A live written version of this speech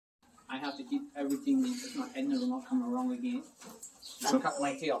have to keep everything, it's not ending them not coming wrong again. Cut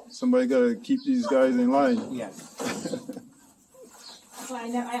my tail. Somebody got to keep these guys in line. Yes. That's why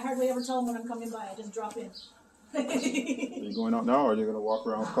I hardly ever tell them when I'm coming by. I just drop in. Are you going out now, or are you going to walk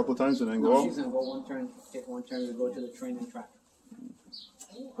around a couple of times and then go out? She's going to go one turn, take one turn to go to the training track.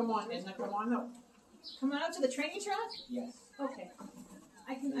 Come on, Edna, come on out. Come out to the training track? Yes. Okay.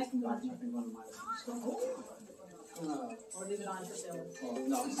 I can go. Or leave it on for sale. Oh,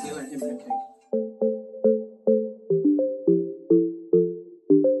 no, Sailor and him can take.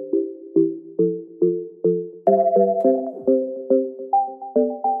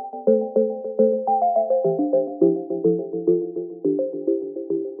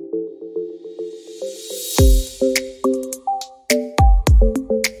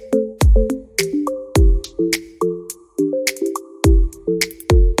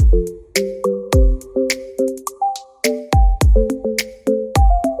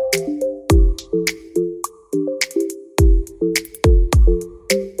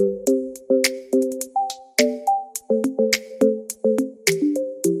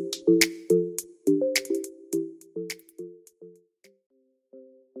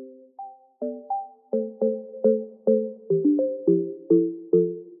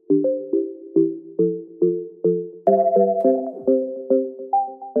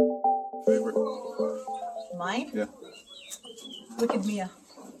 Mine? Yeah. Wicked Mia.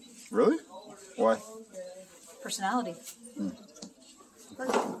 Really? Why? Personality. Mm.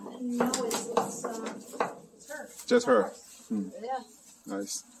 No, it's her. Just her? Mm. Yeah.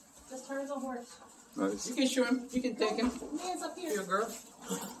 Nice. Just her as a horse. Nice. You can show him, you can take him. Mia's up here. Here, girl. Is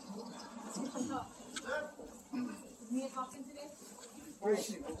Mia talking today?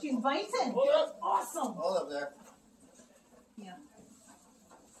 She's biting. Awesome. Hold up there. Yeah.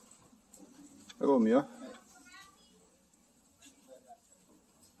 Hello, Mia.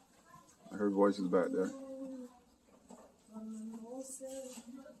 I heard voices back there.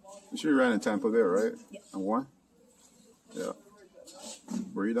 She ran in Tampa there, right? Yeah. And won? Yeah.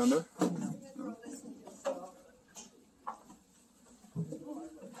 Were you down there? No.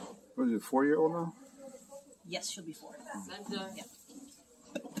 What is it, 4-year-old now? Yes, she'll be 4. Yeah.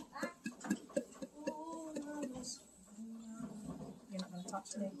 You're not going to talk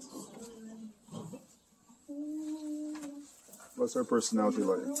today? What's her personality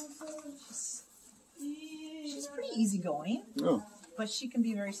like? She's pretty easygoing, Oh. but she can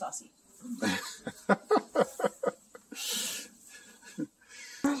be very saucy.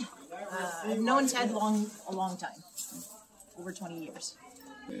 I've known Ted a long time, over 20 years.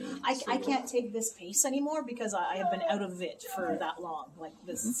 I can't take this pace anymore because I have been out of it for that long. Like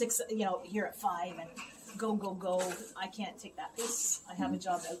the 6, here at 5 and go. I can't take that pace. I have a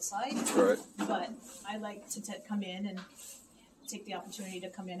job outside, Right. but I like to come in and take the opportunity to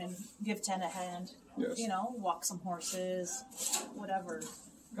come in and give Ted a hand. Yes. Walk some horses, whatever.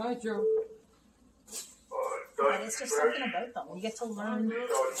 Got you. But it's just something about them. You get to learn.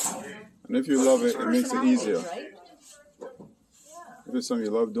 And if you love it, it makes it easier. Right? If it's something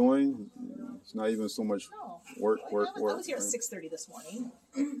you love doing, it's not even so much work. I was here at 6:30 this morning,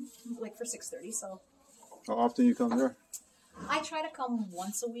 like for 6:30. So How often you come here? I try to come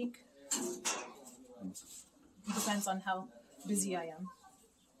once a week. It depends on how busy I am.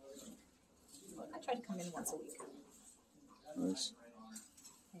 But I try to come in once a week. Nice.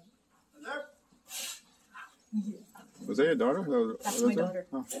 Was that your daughter? That's my daughter.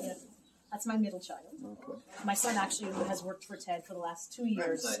 Oh. Yeah. That's my middle child. Okay. My son actually has worked for Ted for the last 2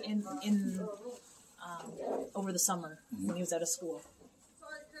 years over the summer when he was out of school.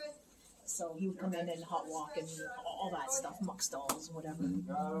 So he would come in and hot walk and all that stuff, muck stalls, whatever.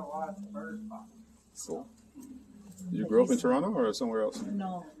 Cool. Did you grow up in Toronto or somewhere else?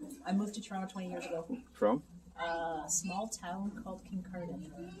 No, I moved to Toronto 20 years ago. From? A small town called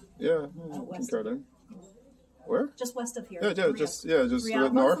Kincardine. Yeah, west. Kincardine. Where? Just west of here. Yeah, just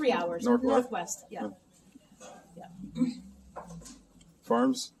about north. 3 hours. Northwest, yeah.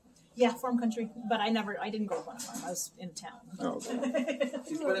 Farms? Yeah, farm country. But I didn't grow up on a farm. I was in town. Oh, okay.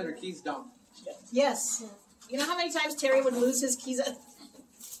 She's putting her keys down. Yes. You know how many times Terry would lose his keys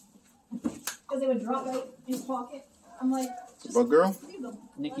because they would drop out in his pocket? I'm like, just What girl? leave them.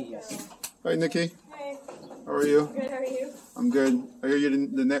 Nikki, yes. Hi, Nikki. Hey. How are you? Good, how are you? I'm good. I hear you're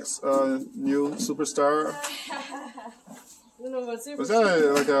the next new superstar. I don't know about super. Was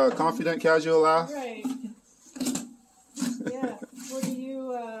that like a confident, casual laugh? Right. Yeah. What are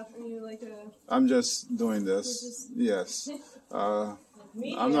you? Are you like a? I'm just doing this. Just- Yes.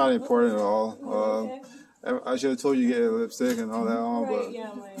 Me? I'm not important at all. Okay. I should have told you to get lipstick and all that on, Right, but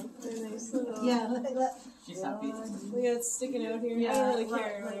yeah, my nice little. Yeah. She's happy. Look at it sticking out here. Yeah, I don't really right,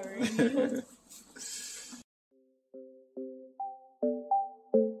 care. right. Whatever.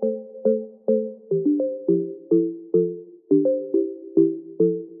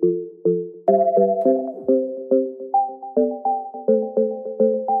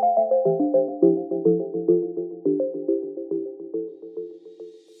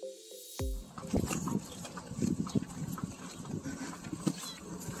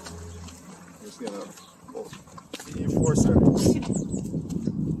 just gonna be enforcer.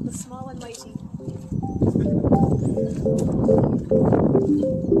 The small and mighty.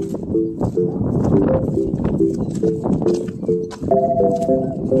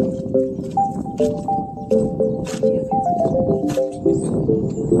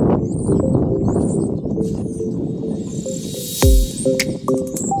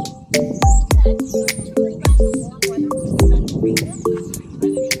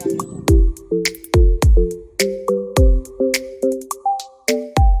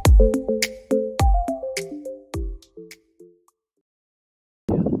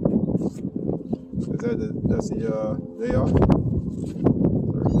 That's the day off?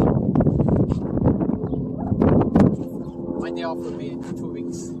 My day off will be in 2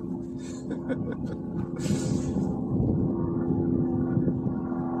 weeks.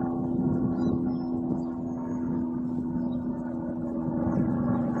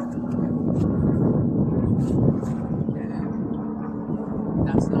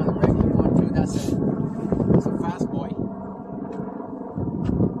 That's not a regular one too, that's a fast boy.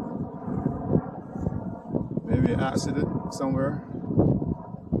 Maybe an accident somewhere.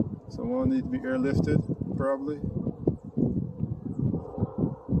 Someone need to be airlifted, probably.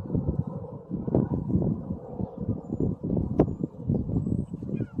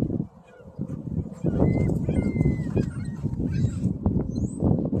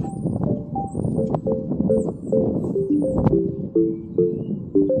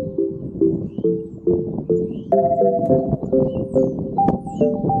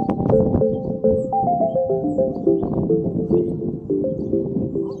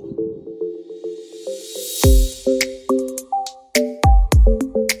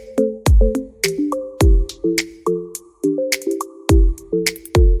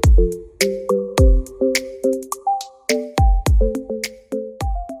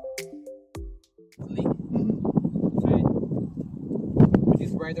 With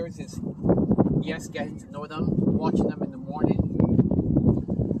his riders is, yes, getting to know them, watching them in the morning,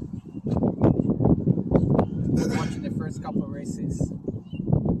 watching the first couple of races.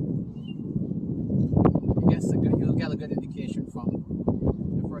 You'll get a good indication from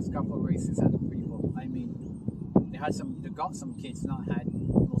the first couple of races and the people. I mean, they got some kids not had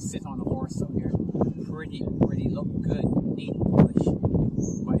will sit on a horse out here, pretty look good, neat, polish,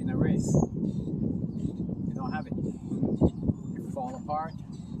 but in a race, they don't have it. They fall apart.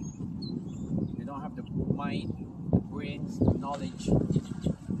 They don't have the mind, the brains, the knowledge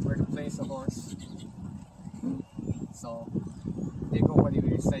where to place a horse. So they go, what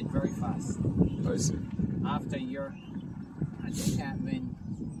you said, very fast. I see. After a year, and they can't win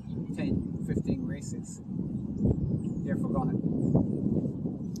 10, 15 races. They're forgotten.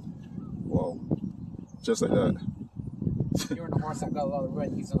 Wow. Just like that. You're on a horse that got a lot of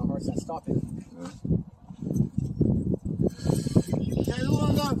run, he's on a horse that's stopping.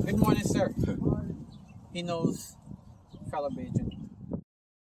 Good morning, sir. He knows fellow Bajan.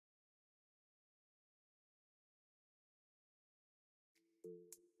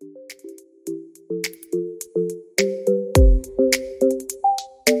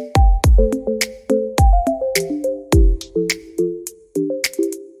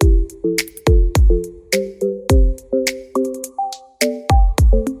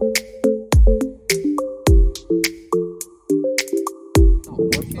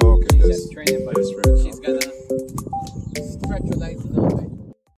 Okay, She's that's just training, but that's right. she's gonna stretch her legs a little bit.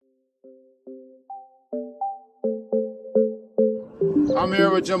 I'm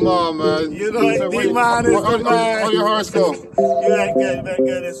here with Jamal, man. You know, So where- D-Man is the man. how your horse go? You ain't good, very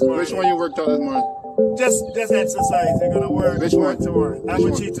good this morning. Which one you worked out this morning? Just exercise. You're gonna work. Which work one? tomorrow. Which I'm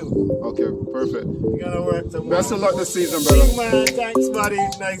with one? you too. Okay, perfect. You're gonna work tomorrow. Best of luck this season, brother. D-Man, thanks, buddy.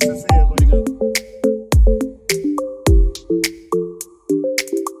 Nice to see you, buddy.